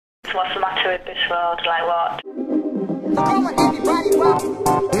So what's the matter with this world? Like what?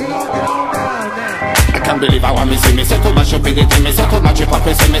 I can't believe I want me see me say too much stupidity, me say too much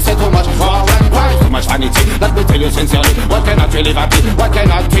hypocrisy, me say too much war and crime, too much vanity. Let me tell you sincerely, what cannot really happy, what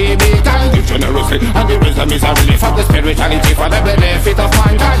cannot be kind. Give generously and the wisdom is a relief of the spirituality for the benefit of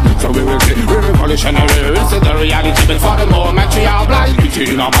mankind. So we will see, we revolutionary, we'll see the reality, but for the moment we are blind.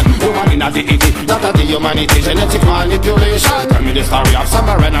 Beauty in our man, human in a deity, not of the humanity, genetic manipulation. Tell me the story of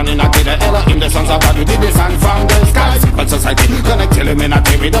Samaran and in a kid, the Elohim, the sons of God who did the sun from the skies. But society, connect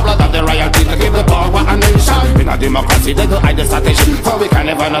illuminati with the blood of the royalty to give the power and nation. In a democracy, they go hide the strategy, for we can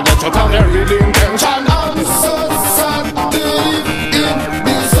never know the truth of their real intention. I'm so sad to live in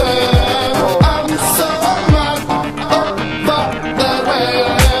this world. I'm so mad over the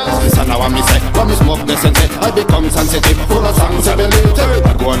world. Listen now what me say, when me smoke the sense, I become sensitive, full of sensibility.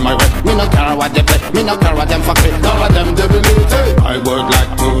 I go on my way, me no care what they play, me no care what them fuck with, none of them debility. I would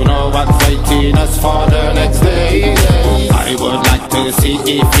like to know what fighting us for the next day. I would like to see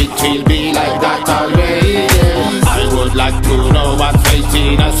if it will be like that always. I would like to know what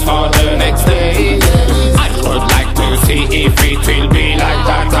fighting us for the next day. I would like to see if it will be like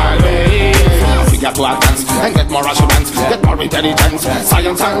that always. We got to advance and get more assurance, get more intelligence,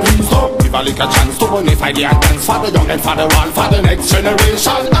 science and wisdom. Give a little chance to bonify the advance for the young and for the one, for the next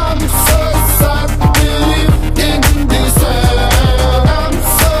generation. I'm so sad to live in this world. I'm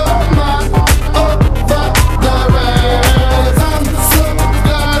so mad over the world. I'm so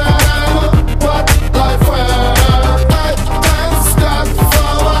glad I know what life was. I thank God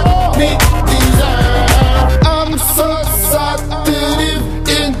for what me deserve. I'm so sad to live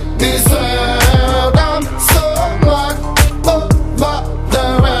in this world. I'm so mad over the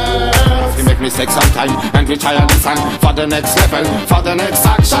world. We make mistakes sometime and we try and listen for the next level, for the next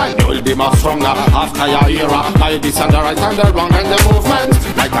action. You will be more stronger after your era. By this and the right and the wrong and the movement.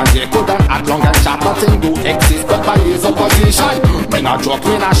 Like and they couldn't act long and sharp. Nothing do exist but by his opposition. Me not joke,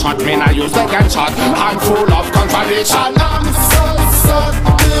 me not shot, me not use the gunshot. I'm full of contradiction. I'm so sad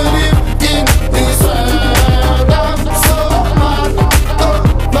to live in this world. I'm so mad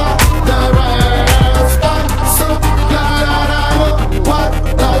over the rest. I'm so glad I know what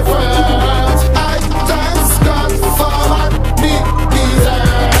life was. I thank God for what me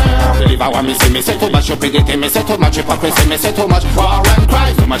deserve. Believe I want me see me say too much stupidity, me say too much hypocrisy, me say too much war and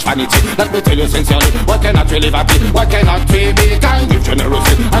crime, too much vanity. Let me tell you sincerely, what cannot really happy, what cannot be kind. Give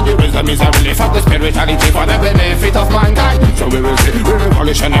generosity and the wisdom is a relief of the spirituality for the benefit of mankind. So we will see, we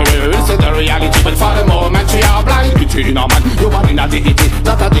revolutionary, we'll see the reality, but for the moment we are blind. Beauty in our man, human in a deity,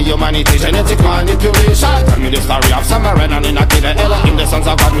 not of the humanity, genetic manipulation. Tell me the story of Samaran and in a kid, the Elohim, the sons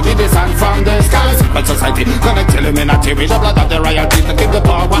of God who did the sun from the skies. But society, connect illuminati with the blood of the royalty to give the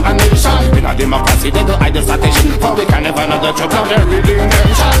power and nation. In a democracy, they do hide the strategy, for we can never know the truth of their real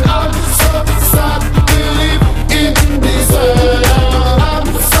intention. I'm so sad to live in this world. I'm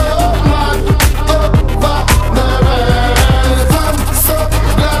so mad over the world. I'm so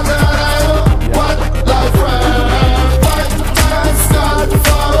glad that I know what life was. I thank God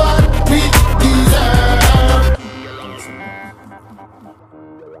for what we deserve.